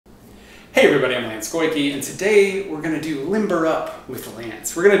Hey everybody, I'm Lance Goyke, and today we're going to do Limber Up with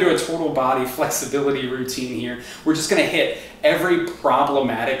Lance. We're going to do a total body flexibility routine here. We're just going to hit every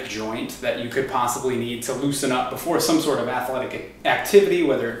problematic joint that you could possibly need to loosen up before some sort of athletic activity,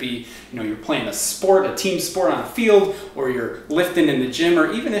 whether it be, you're playing a sport, a team sport on a field, or you're lifting in the gym,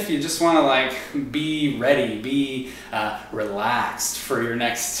 or even if you just want to be ready, be relaxed for your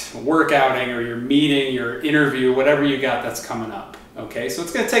next workouting or your meeting, your interview, whatever you got that's coming up. Okay, so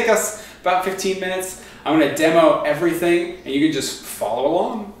it's going to take us about 15 minutes. I'm going to demo everything and you can just follow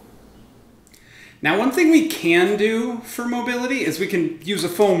along. Now, one thing we can do for mobility is we can use a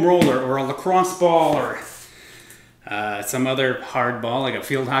foam roller or a lacrosse ball or some other hard ball like a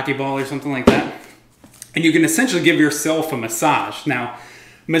field hockey ball or something like that. And you can essentially give yourself a massage. Now,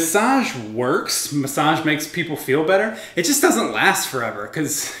 massage works, massage makes people feel better. It just doesn't last forever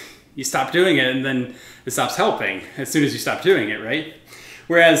because you stop doing it and then it stops helping as soon as you stop doing it, right?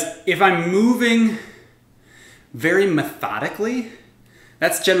 Whereas if I'm moving very methodically,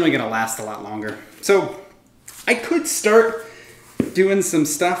 that's generally going to last a lot longer. So I could start doing some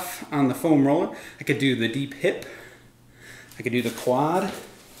stuff on the foam roller. I could do the deep hip. I could do the quad,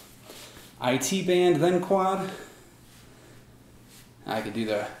 IT band, then quad. I could do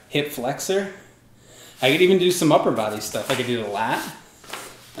the hip flexor. I could even do some upper body stuff. I could do the lat,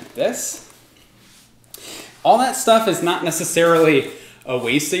 like this. All that stuff is not necessarily a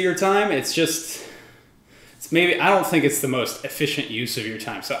waste of your time. It's maybe, I don't think it's the most efficient use of your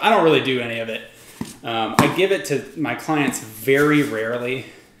time. So I don't really do any of it. I give it to my clients very rarely.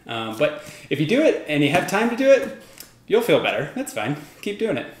 But if you do it and you have time to do it, you'll feel better. That's fine. Keep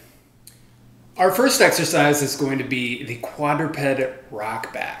doing it. Our first exercise is going to be the quadruped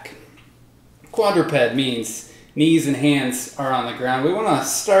rock back. Quadruped means knees and hands are on the ground. We want to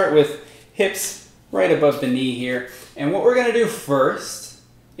start with hips right above the knee here. And what we're going to do first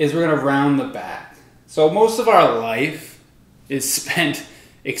is we're going to round the back. So most of our life is spent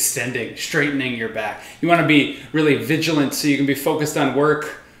extending, straightening your back. You want to be really vigilant so you can be focused on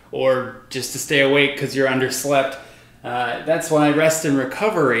work or just to stay awake because you're underslept. That's why rest and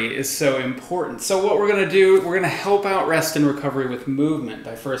recovery is so important. So what we're going to do, we're going to help out rest and recovery with movement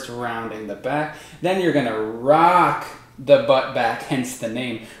by first rounding the back. Then you're going to rock the butt back, hence the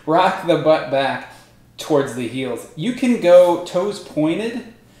name. Rock the butt back towards the heels. You can go toes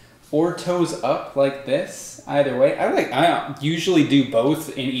pointed or toes up like this, either way. I usually do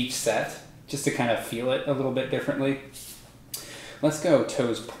both in each set just to kind of feel it a little bit differently. Let's go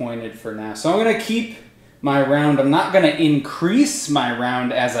toes pointed for now. So I'm going to keep my round. I'm not going to increase my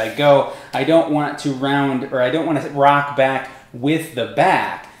round as I go. I don't want to round, or I don't want to rock back with the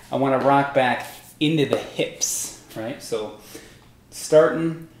back. I want to rock back into the hips, right? So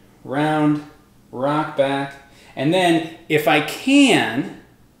starting, round, rock back, and then if I can,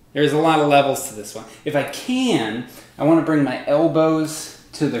 there's a lot of levels to this one. If I can, I want to bring my elbows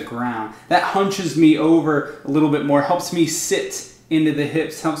to the ground. That hunches me over a little bit more, helps me sit into the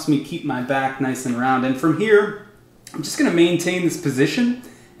hips, helps me keep my back nice and round. And from here, I'm just going to maintain this position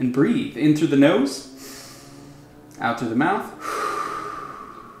and breathe in through the nose, out through the mouth.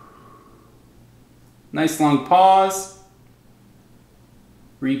 Nice long pause.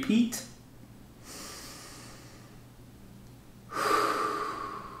 Repeat.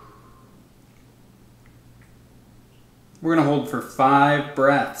 We're going to hold for 5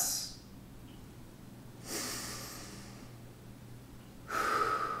 breaths.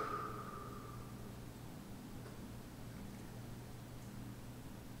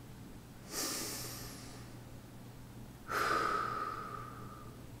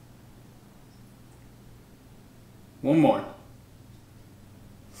 One more.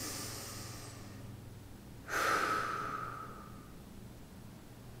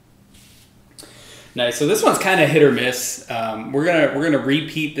 Nice. So this one's kind of hit or miss. We're gonna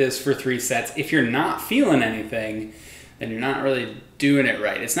repeat this for 3 sets. If you're not feeling anything, then you're not really doing it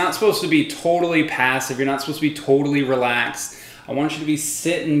right. It's not supposed to be totally passive. You're not supposed to be totally relaxed. I want you to be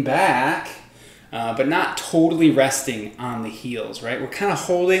sitting back, but not totally resting on the heels, right? We're kind of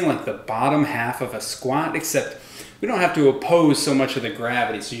holding like the bottom half of a squat, except we don't have to oppose so much of the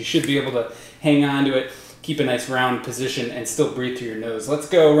gravity. So you should be able to hang on to it, keep a nice round position, and still breathe through your nose. Let's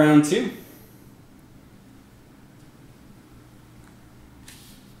go round 2.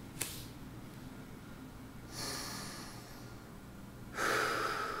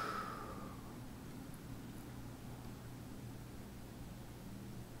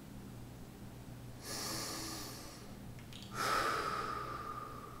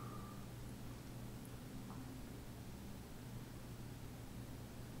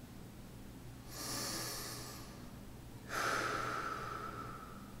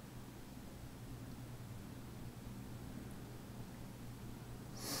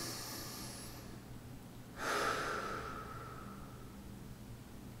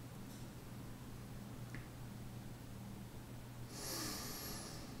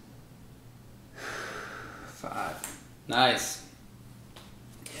 Nice.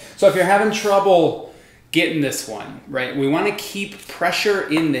 So if you're having trouble getting this one, right, we want to keep pressure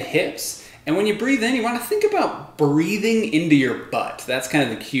in the hips. And when you breathe in, you want to think about breathing into your butt. That's kind of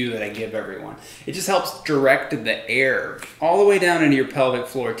the cue that I give everyone. It just helps direct the air all the way down into your pelvic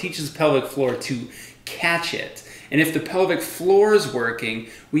floor. It teaches the pelvic floor to catch it. And if the pelvic floor is working,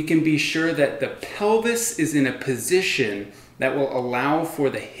 we can be sure that the pelvis is in a position that will allow for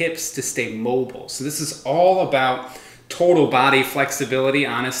the hips to stay mobile. So this is all about total body flexibility,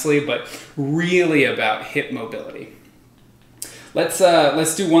 honestly, but really about hip mobility. Let's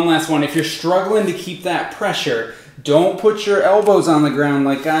do one last one. If you're struggling to keep that pressure, don't put your elbows on the ground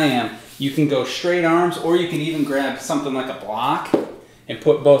like I am. You can go straight arms, or you can even grab something like a block and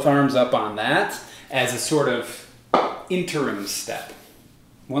put both arms up on that as a sort of interim step.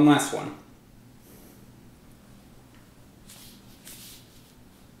 One last one.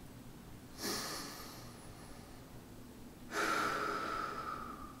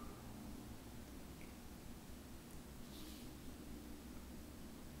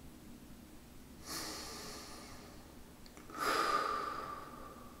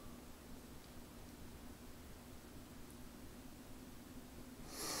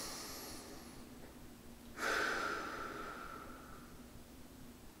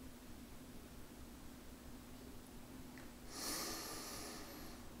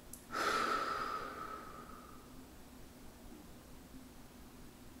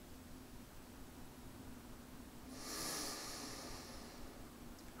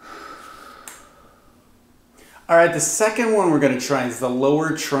 All right, the second one we're going to try is the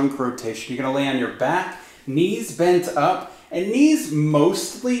lower trunk rotation. You're going to lay on your back, knees bent up, and knees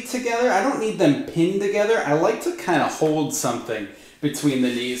mostly together. I don't need them pinned together. I like to kind of hold something between the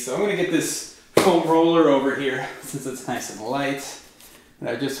knees. So I'm going to get this foam roller over here since it's nice and light. And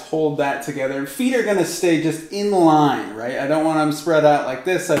I just hold that together. Feet are going to stay just in line, right? I don't want them spread out like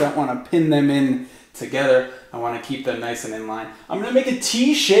this. I don't want to pin them in together. I want to keep them nice and in line. I'm going to make a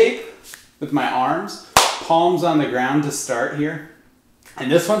T shape with my arms. Palms on the ground to start here.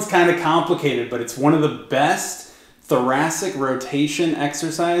 And this one's kind of complicated, but it's one of the best thoracic rotation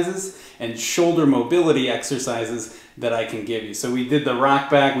exercises and shoulder mobility exercises that I can give you. So we did the rock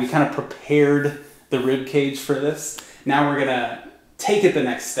back. We kind of prepared the rib cage for this. Now we're going to take it the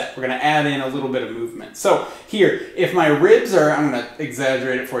next step. We're going to add in a little bit of movement. So here, if my ribs are, I'm going to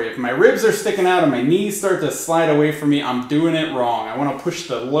exaggerate it for you. If my ribs are sticking out and my knees start to slide away from me, I'm doing it wrong. I want to push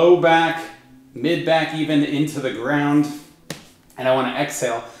the low back, mid back even into the ground, and I want to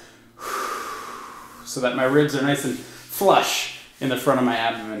exhale so that my ribs are nice and flush in the front of my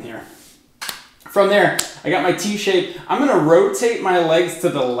abdomen here. From there, I got my T shape. I'm going to rotate my legs to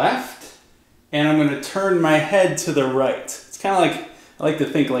the left, and I'm going to turn my head to the right. It's kind of like, I like to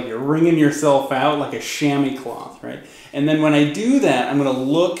think like you're wringing yourself out like a chamois cloth, right? And then when I do that, I'm going to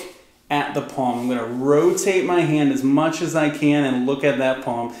look at the palm. I'm going to rotate my hand as much as I can and look at that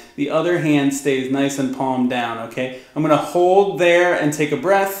palm. The other hand stays nice and palm down, okay? I'm going to hold there and take a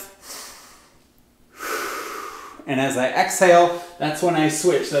breath. And as I exhale, that's when I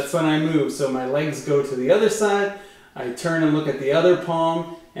switch. That's when I move. So my legs go to the other side. I turn and look at the other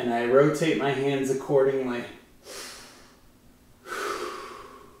palm, and I rotate my hands accordingly.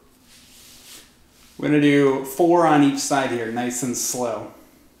 We're going to do 4 on each side here, nice and slow.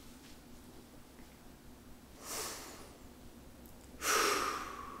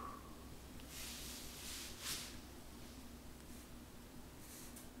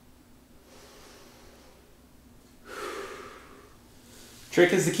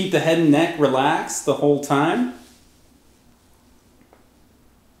 Trick is to keep the head and neck relaxed the whole time.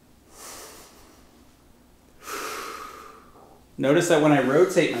 Notice that when I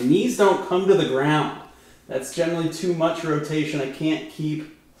rotate, my knees don't come to the ground. That's generally too much rotation. I can't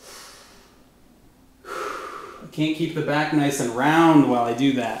keep the back nice and round while I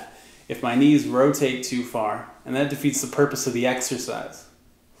do that if my knees rotate too far, and that defeats the purpose of the exercise.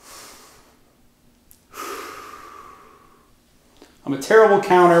 I'm a terrible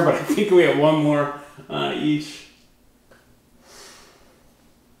counter, but I think we have one more each.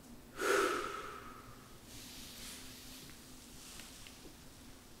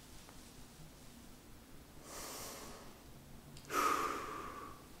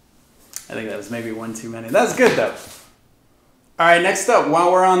 I think that was maybe one too many. That's good though. All right, next up,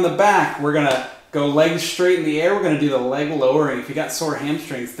 while we're on the back, we're gonna go legs straight in the air. We're gonna do the leg lowering. If you got sore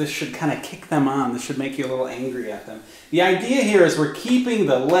hamstrings, this should kind of kick them on. This should make you a little angry at them. The idea here is we're keeping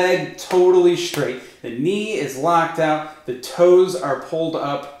the leg totally straight. The knee is locked out. The toes are pulled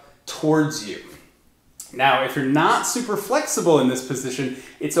up towards you. Now, if you're not super flexible in this position,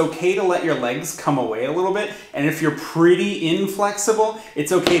 it's okay to let your legs come away a little bit. And if you're pretty inflexible,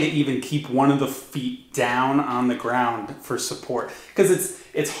 it's okay to even keep one of the feet down on the ground for support. Because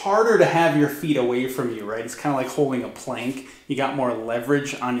it's harder to have your feet away from you, right? It's kind of like holding a plank. You got more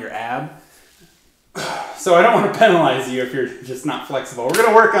leverage on your ab. So I don't want to penalize you if you're just not flexible. We're going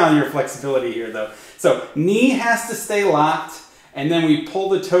to work on your flexibility here, though. So knee has to stay locked. And then we pull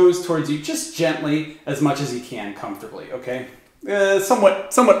the toes towards you just gently, as much as you can, comfortably, okay?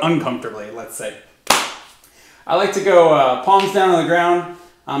 Somewhat uncomfortably, let's say. I like to go palms down on the ground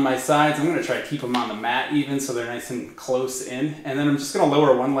on my sides. I'm gonna try to keep them on the mat even so they're nice and close in. And then I'm just gonna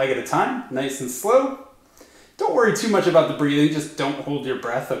lower one leg at a time, nice and slow. Don't worry too much about the breathing, just don't hold your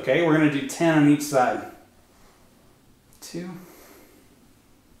breath, okay? We're gonna do 10 on each side. 2,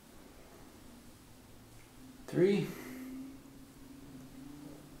 3,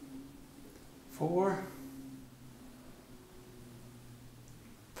 4,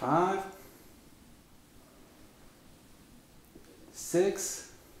 5,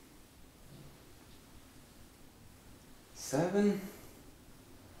 6, 7,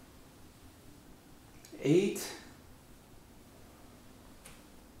 8,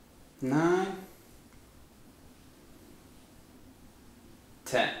 9,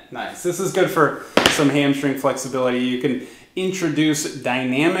 10. Nice. This is good for some hamstring flexibility. You can introduce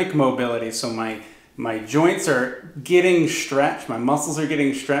dynamic mobility. So my joints are getting stretched, my muscles are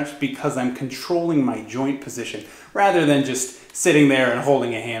getting stretched because I'm controlling my joint position rather than just sitting there and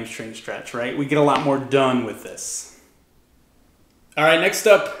holding a hamstring stretch, right? We get a lot more done with this. All right, next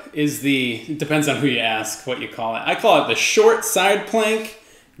up is it depends on who you ask what you call it. I call it the short side plank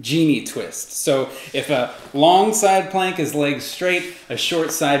genie twist. So if a long side plank is legs straight, a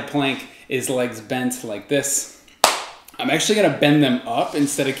short side plank is legs bent like this. I'm actually going to bend them up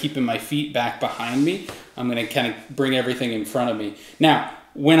instead of keeping my feet back behind me. I'm going to kind of bring everything in front of me. Now,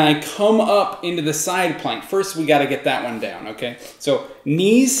 when I come up into the side plank, first we got to get that one down, okay? So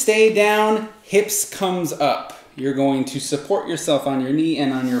knees stay down, hips comes up. You're going to support yourself on your knee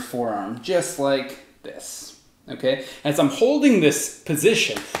and on your forearm, just like this, okay? As I'm holding this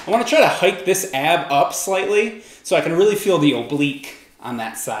position, I want to try to hike this ab up slightly so I can really feel the oblique on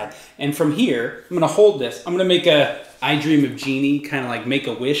that side. And from here, I'm going to hold this. I'm going to make a I Dream of Genie, kind of like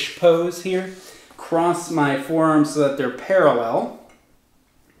Make-A-Wish pose here. Cross my forearms so that they're parallel.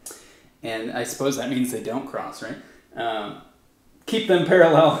 And I suppose that means they don't cross, right? Keep them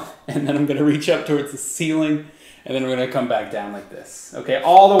parallel, and then I'm going to reach up towards the ceiling, and then we're going to come back down like this. Okay,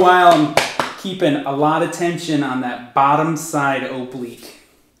 all the while I'm keeping a lot of tension on that bottom side oblique.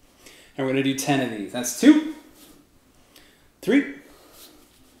 And we're going to do 10 of these. That's 2, 3,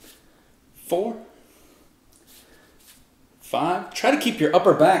 4, 5. Try to keep your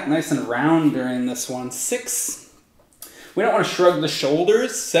upper back nice and round during this one. 6. We don't want to shrug the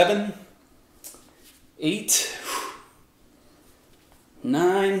shoulders. 7, 8,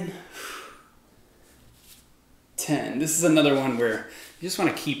 9, 10. This is another one where you just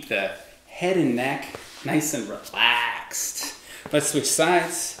want to keep the head and neck nice and relaxed. Let's switch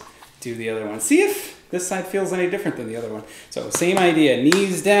sides. Do the other one. See if this side feels any different than the other one. So same idea.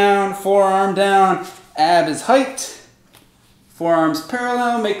 Knees down, forearm down, ab is hiked. Forearms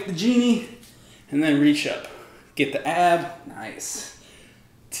parallel, make the genie, and then reach up. Get the ab, nice.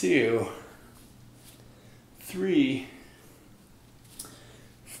 2, 3,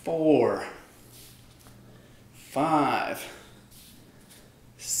 4, 5,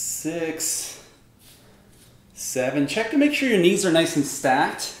 6, 7. Check to make sure your knees are nice and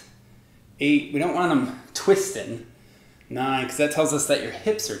stacked. 8, we don't want them twisting. 9, because that tells us that your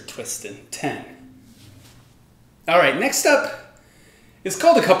hips are twisting. 10. All right, next up, it's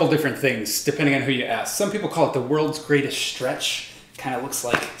called a couple different things, depending on who you ask. Some people call it the world's greatest stretch. Kind of looks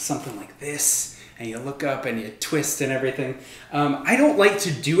like something like this, and you look up and you twist and everything. I don't like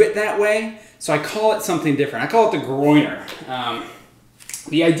to do it that way, so I call it something different. I call it the Groiner.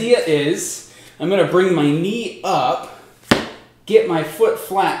 The idea is I'm going to bring my knee up, get my foot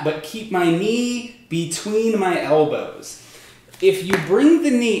flat, but keep my knee between my elbows. If you bring the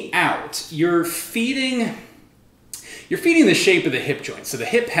knee out, you're feeding the shape of the hip joint, so the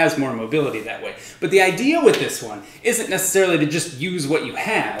hip has more mobility that way. But the idea with this one isn't necessarily to just use what you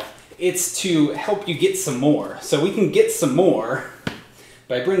have, it's to help you get some more. So we can get some more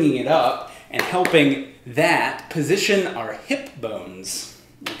by bringing it up and helping that position our hip bones.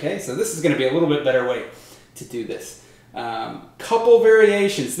 Okay, so this is going to be a little bit better way to do this. Couple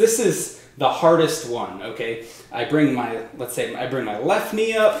variations. This is the hardest one, okay? Let's say I bring my left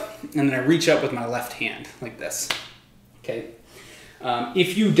knee up, and then I reach up with my left hand, like this. Okay.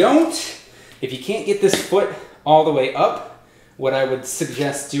 If you don't If you can't get this foot all the way up, what I would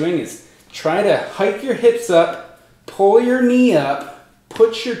suggest doing is try to hike your hips up, pull your knee up,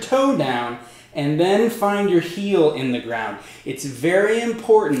 put your toe down, and then find your heel in the ground. It's very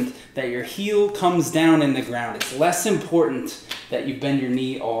important that your heel comes down in the ground. It's less important that you bend your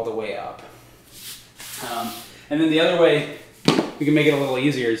knee all the way up. And then the other way we can make it a little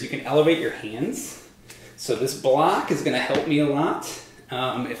easier is you can elevate your hands. So this block is gonna help me a lot.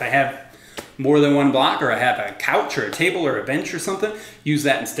 If I have more than one block, or I have a couch or a table or a bench or something, use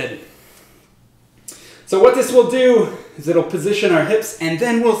that instead. So what this will do is it'll position our hips, and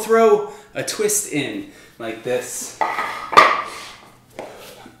then we'll throw a twist in like this.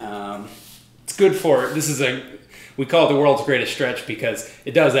 It's good for, we call it the world's greatest stretch because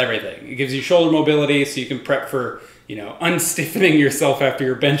it does everything. It gives you shoulder mobility so you can prep for, unstiffening yourself after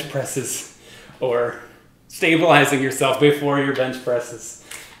your bench presses, or stabilizing yourself before your bench presses.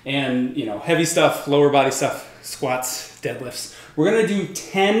 And, heavy stuff, lower body stuff, squats, deadlifts. We're gonna do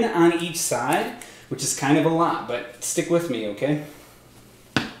 10 on each side, which is kind of a lot, but stick with me, okay?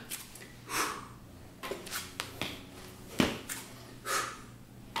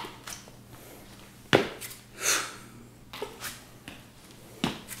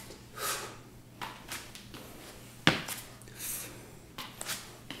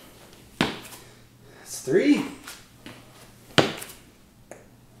 That's 3.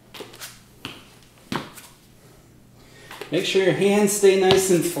 Make sure your hands stay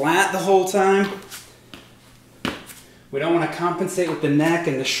nice and flat the whole time. We don't want to compensate with the neck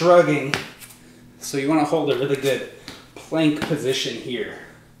and the shrugging, so you want to hold a really good plank position here.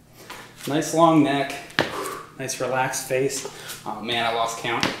 Nice long neck, nice relaxed face. Oh man, I lost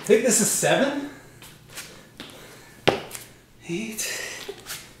count. I think this is 7, 8,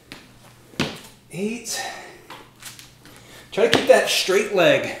 8. Try to keep that straight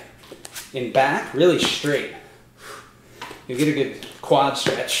leg in back, really straight. You'll get a good quad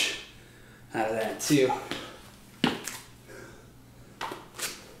stretch out of that too.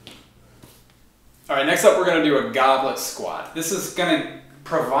 All right, next up we're gonna do a goblet squat. This is gonna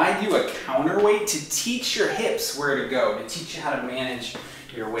provide you a counterweight to teach your hips where to go, to teach you how to manage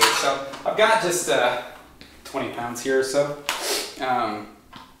your weight. So I've got just 20 pounds here or so.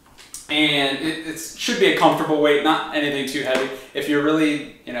 And it should be a comfortable weight, not anything too heavy. If you're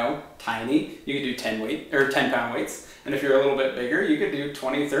really, tiny, you can do 10 pound weights. And if you're a little bit bigger, you could do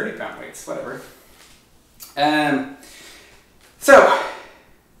 20, 30 pound weights, whatever. So,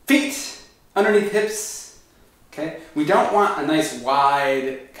 feet underneath hips, okay? We don't want a nice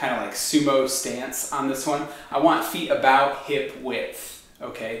wide, kind of like sumo stance on this one. I want feet about hip width,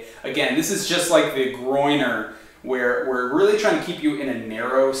 okay? Again, this is just like the groiner, where we're really trying to keep you in a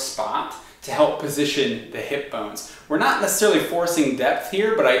narrow spot to help position the hip bones. We're not necessarily forcing depth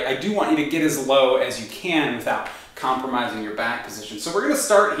here, but I do want you to get as low as you can without compromising your back position. So we're gonna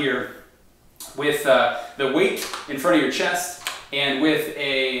start here with the weight in front of your chest and with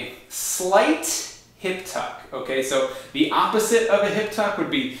a slight hip tuck, okay? So the opposite of a hip tuck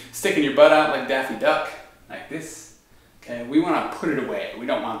would be sticking your butt out like Daffy Duck, like this, okay? We wanna put it away. We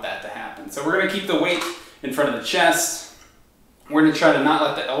don't want that to happen. So we're gonna keep the weight in front of the chest. We're gonna try to not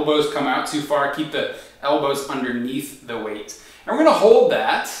let the elbows come out too far, keep the elbows underneath the weight. And we're gonna hold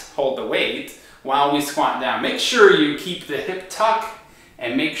the weight, while we squat down. Make sure you keep the hip tuck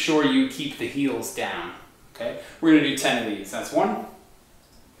and make sure you keep the heels down, okay? We're gonna do 10 of these. That's 1,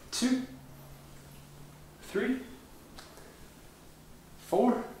 2, 3,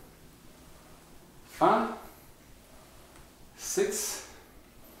 4, 5, 6,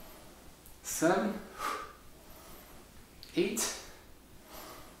 7, 8,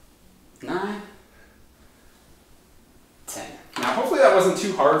 9, 10. Now, hopefully that wasn't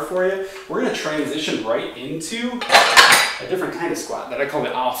too hard for you. We're gonna transition right into a different kind of squat that I call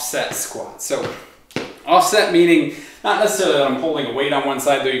the offset squat. So, offset meaning not necessarily that I'm holding a weight on one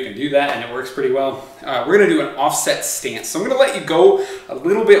side, though you can do that and it works pretty well. We're gonna do an offset stance. So I'm gonna let you go a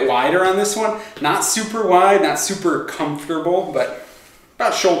little bit wider on this one. Not super wide, not super comfortable, but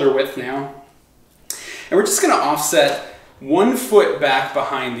about shoulder width now. And we're just gonna offset one foot back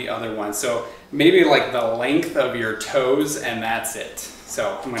behind the other one. So maybe like the length of your toes, and that's it.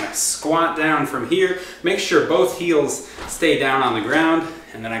 So I'm gonna squat down from here, make sure both heels stay down on the ground,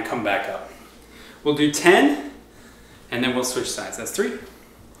 and then I come back up. We'll do 10, and then we'll switch sides. That's 3,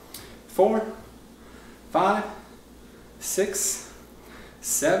 4, 5, 6,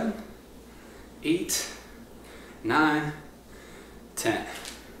 7, 8, 9, 10.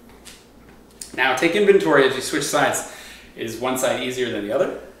 Now take inventory as you switch sides. Is one side easier than the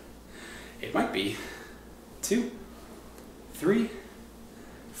other? It might be. 2, 3,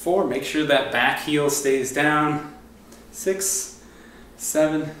 4. Make sure that back heel stays down. 6,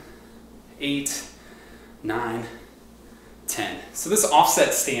 7, 8, 9, 10. So this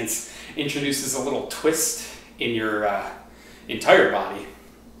offset stance introduces a little twist in your entire body.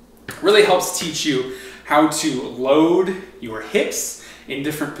 Really helps teach you how to load your hips in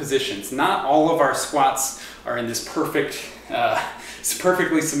different positions. Not all of our squats are in this perfectly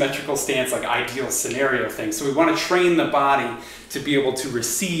symmetrical stance, like ideal scenario thing. So we want to train the body to be able to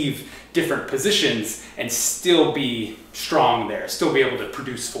receive different positions and still be strong there, still be able to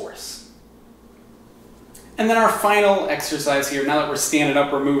produce force. And then our final exercise here, now that we're standing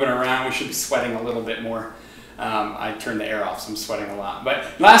up, we're moving around, we should be sweating a little bit more. I turned the air off, so I'm sweating a lot. But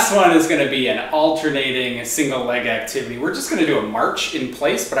last one is going to be an alternating single leg activity. We're just going to do a march in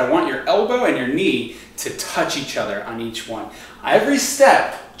place, but I want your elbow and your knee to touch each other on each one. Every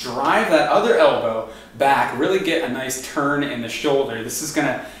step, drive that other elbow back, really get a nice turn in the shoulder. This is going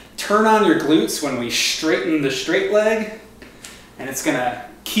to turn on your glutes when we straighten the straight leg, and it's going to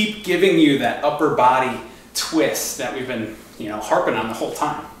keep giving you that upper body twist that we've been, harping on the whole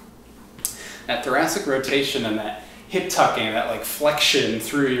time. That thoracic rotation and that hip tucking, that like flexion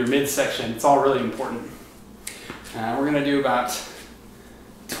through your midsection, it's all really important. We're going to do about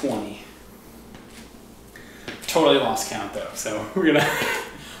 20. Totally lost count though, so we're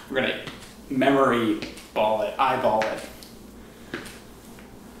gonna memory ball it, eyeball it.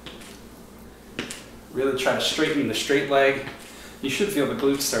 Really try to straighten the straight leg. You should feel the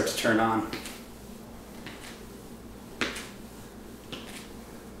glutes start to turn on.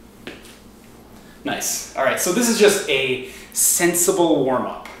 Nice. All right, so this is just a sensible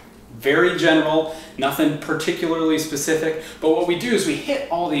warm-up. Very general, nothing particularly specific, but what we do is we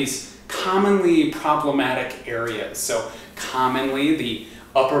hit all these commonly problematic areas. So commonly the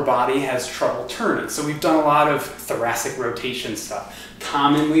upper body has trouble turning. So we've done a lot of thoracic rotation stuff.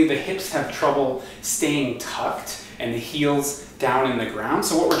 Commonly the hips have trouble staying tucked and the heels down in the ground.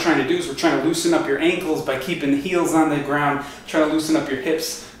 So what we're trying to do is we're trying to loosen up your ankles by keeping the heels on the ground, try to loosen up your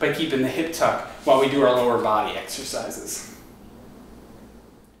hips by keeping the hip tuck while we do our lower body exercises.